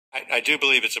I do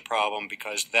believe it's a problem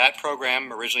because that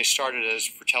program originally started as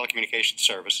for telecommunications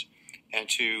service and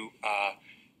to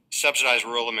subsidize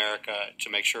rural America to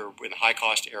make sure in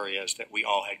high-cost areas that we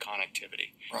all had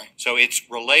connectivity. Right. So it's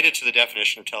related to the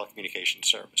definition of telecommunications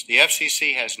service. The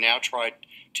FCC has now tried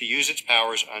to use its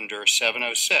powers under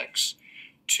 706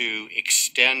 to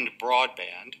extend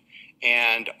broadband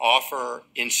and offer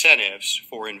incentives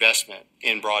for investment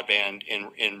in broadband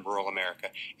in rural America.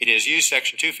 It has used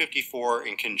Section 254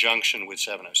 in conjunction with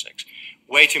 706.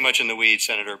 Way too much in the weeds,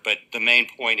 Senator, but the main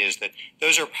point is that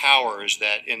those are powers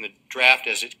that in the draft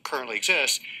as it currently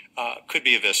exists could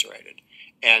be eviscerated.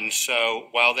 And so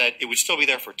while that it would still be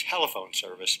there for telephone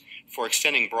service, for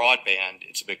extending broadband,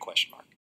 it's a big question mark.